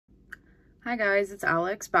Hi guys, it's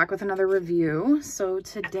Alex back with another review. So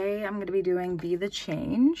today I'm going to be doing Be The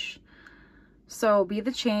Change. So Be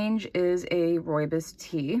The Change is a rooibos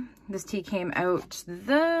tea. This tea came out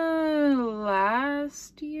the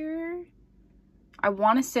last year. I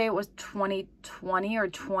want to say it was 2020 or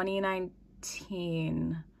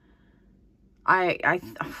 2019.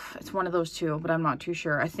 It's one of those two, but I'm not too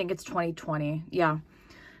sure. I think it's 2020. Yeah.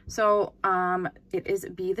 So it is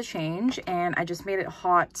Be The Change, and I just made it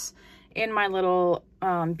hot in my little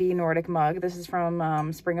Be Nordic mug. This is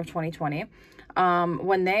from spring of 2020.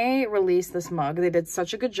 When they released this mug, they did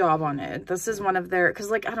such a good job on it. This is one of their,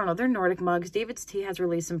 because like, I don't know, they're Nordic mugs. David's Tea has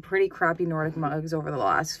released some pretty crappy Nordic mugs over the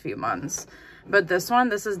last few months. But this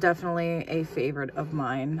is definitely a favorite of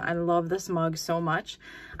mine. I love this mug so much.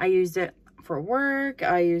 I used it for work.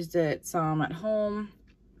 I used it some at home.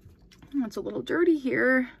 Oh, it's a little dirty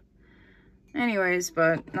here. Anyways,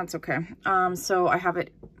 but that's okay. So I have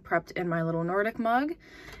it prepped in my little Nordic mug,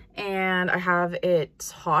 and I have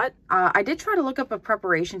it hot. I did try to look up a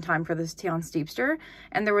preparation time for this tea on Steepster,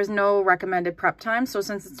 and there was no recommended prep time. So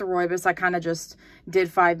since it's a rooibos, I kind of just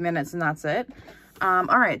did 5 minutes and that's it. All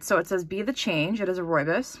right, so it says Be The Change. It is a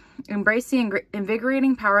rooibos. Embrace the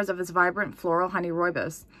invigorating powers of this vibrant floral honey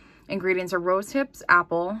rooibos. Ingredients are rose hips,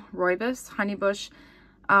 apple, rooibos, honeybush,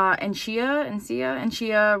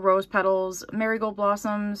 enchia, rose petals, marigold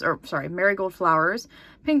flowers,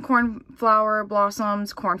 pink cornflower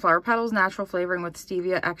blossoms, cornflower petals, natural flavoring with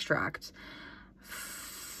stevia extract,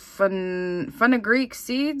 fenugreek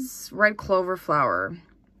seeds, red clover flower.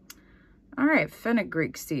 All right,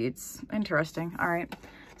 fenugreek seeds. Interesting. All right.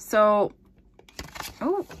 So,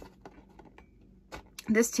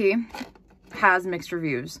 this tea has mixed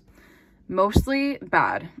reviews. Mostly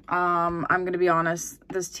bad. I'm gonna be honest,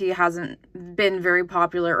 this tea hasn't been very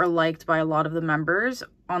popular or liked by a lot of the members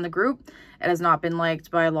on the group. It has not been liked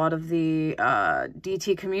by a lot of the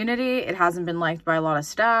DT community. It hasn't been liked by a lot of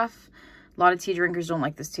staff. A lot of tea drinkers don't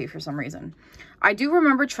like this tea for some reason. I do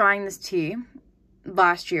remember trying this tea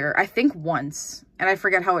last year, I think once, and I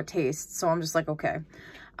forget how it tastes, so I'm just like, okay.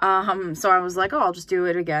 So I was like, oh, I'll just do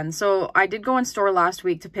it again. So I did go in store last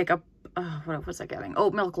week to pick up what was I getting?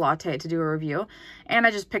 Oat milk latte to do a review, and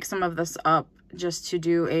I just picked some of this up just to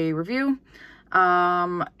do a review.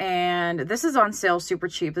 And this is on sale super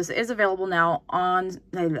cheap. This is available now on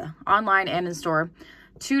online and in store.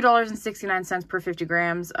 $2.69 per 50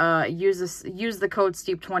 grams. Use the code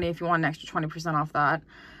STEEP20 if you want an extra 20% off that.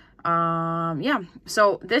 Yeah,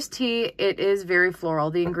 so this tea, it is very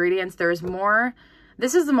floral. The ingredients, there's more.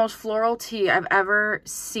 This is the most floral tea I've ever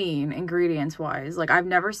seen ingredients-wise. Like, I've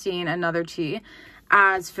never seen another tea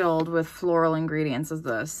as filled with floral ingredients as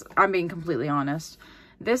this. I'm being completely honest.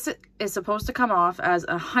 This is supposed to come off as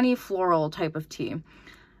a honey floral type of tea.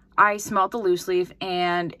 I smelled the loose leaf,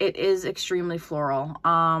 and it is extremely floral.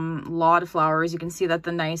 Lot of flowers. You can see that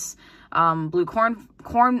the nice blue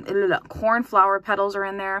cornflower petals are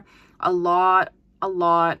in there. A lot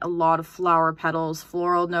of flower petals,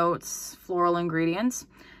 floral notes, floral ingredients.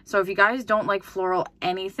 So if you guys don't like floral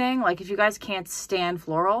anything, like if you guys can't stand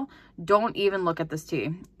floral, don't even look at this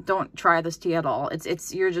tea. Don't try this tea at all.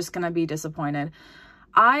 You're just gonna be disappointed.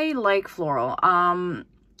 I like floral.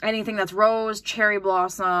 Anything that's rose, cherry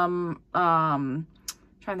blossom, trying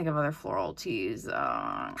to think of other floral teas.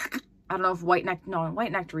 I don't know if white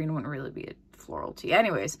nectarine wouldn't really be a floral tea.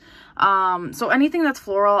 Anyways, so anything that's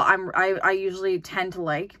floral, I usually tend to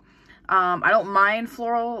like. I don't mind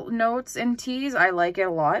floral notes in teas. I like it a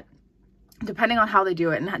lot, depending on how they do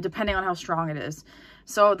it and depending on how strong it is.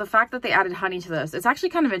 So the fact that they added honey to this, it's actually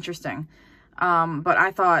kind of interesting. But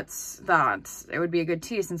I thought that it would be a good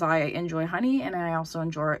tea since I enjoy honey and I also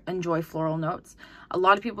enjoy floral notes. A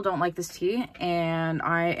lot of people don't like this tea, and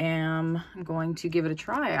I am going to give it a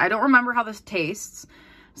try. I don't remember how this tastes,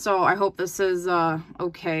 so I hope this is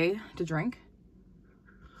okay to drink.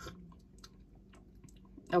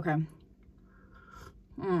 Okay.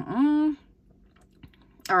 All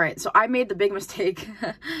right, so I made the big mistake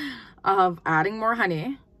of adding more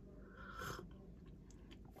honey.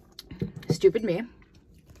 Stupid me.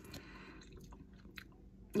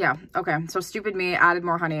 Yeah, okay, so stupid me, added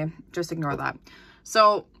more honey. Just ignore that.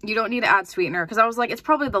 So you don't need to add sweetener, because I was like, it's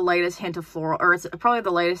probably the lightest hint of floral, or it's probably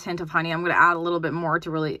the lightest hint of honey. I'm going to add a little bit more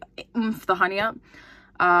to really oomph the honey up.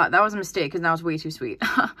 That was a mistake, because now it's way too sweet.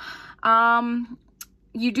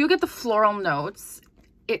 You do get the floral notes.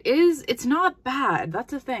 It's not bad.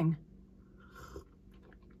 That's the thing.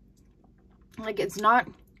 Like, it's not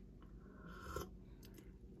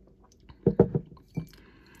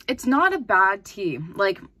a bad tea.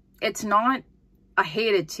 Like, it's not a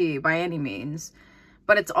hated tea by any means,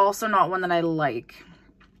 but it's also not one that I like.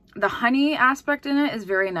 The honey aspect in it is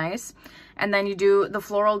very nice. And then the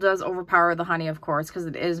floral does overpower the honey, of course, because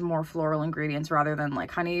it is more floral ingredients rather than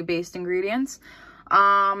like honey based ingredients.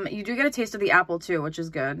 You do get a taste of the apple too, which is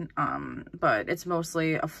good. But it's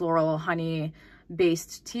mostly a floral honey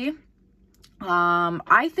based tea.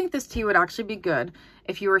 I think this tea would actually be good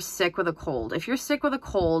if you were sick with a cold. If you're sick with a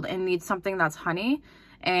cold and need something that's honey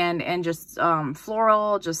and just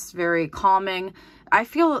floral, just very calming, I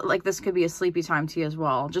feel like this could be a sleepy time tea as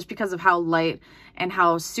well, just because of how light and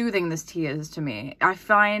how soothing this tea is to me. I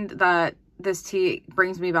find that this tea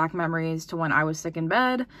brings me back memories to when I was sick in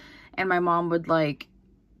bed and my mom would like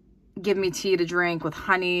give me tea to drink with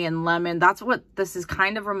honey and lemon. That's what this is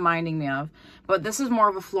kind of reminding me of. But this is more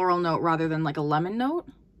of a floral note rather than like a lemon note.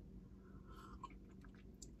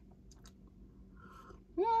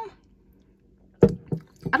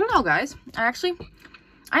 I don't know, guys.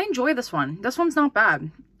 I enjoy this one. This one's not bad.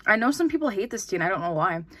 I know some people hate this tea and I don't know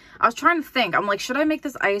why. I was trying to think. I'm like, should I make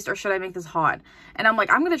this iced or should I make this hot? And I'm like,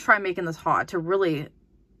 I'm going to try making this hot to really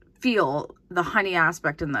feel the honey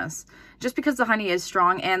aspect in this. Just because the honey is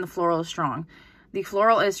strong and the floral is strong. The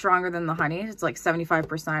floral is stronger than the honey. It's like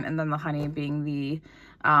 75%, and then the honey being the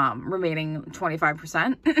remaining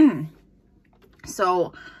 25%.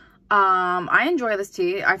 So I enjoy this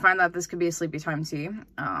tea. I find that this could be a sleepy time tea.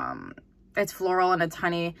 It's floral and it's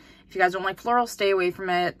honey. If you guys don't like floral, stay away from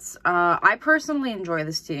it. I personally enjoy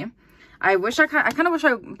this tea. I kind of wish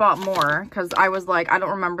I bought more, because I was like, I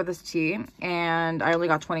don't remember this tea, and I only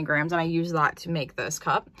got 20 grams, and I used that to make this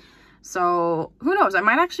cup. So who knows? I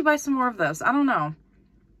might actually buy some more of this. I don't know.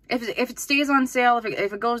 If it stays on sale,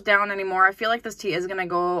 if it goes down anymore, I feel like this tea is going to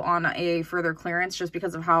go on a further clearance just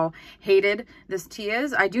because of how hated this tea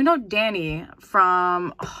is. I do know Danny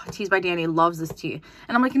from Teas by Danny loves this tea.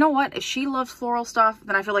 And I'm like, you know what? If she loves floral stuff,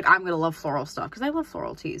 then I feel like I'm going to love floral stuff, because I love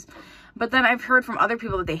floral teas. But then I've heard from other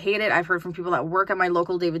people that they hate it. I've heard from people that work at my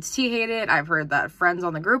local David's Tea hate it. I've heard that friends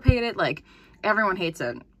on the group hate it. Like, everyone hates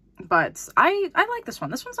it. But I like this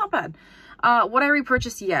one. This one's not bad. Would I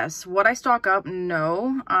repurchase? Yes. Would I stock up?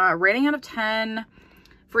 No. Rating out of 10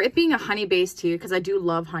 for it being a honey-based tea, because I do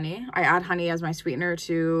love honey. I add honey as my sweetener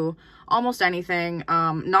to almost anything.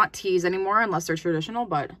 Not teas anymore unless they're traditional,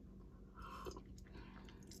 but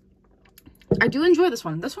I do enjoy this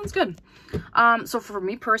one. This one's good. So for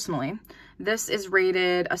me personally, this is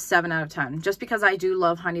rated a 7 out of 10, just because I do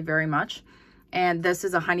love honey very much. And this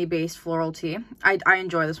is a honey-based floral tea. I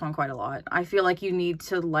enjoy this one quite a lot. I feel like you need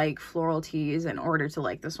to like floral teas in order to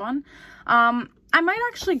like this one. I might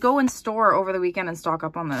actually go in store over the weekend and stock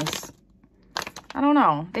up on this. I don't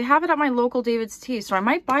know. They have it at my local David's Tea, so I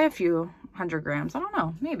might buy a few 100 grams. I don't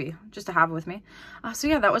know. Maybe. Just to have it with me. So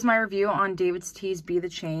yeah, that was my review on David's Tea's Be The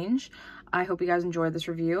Change. I hope you guys enjoyed this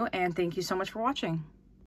review, and thank you so much for watching.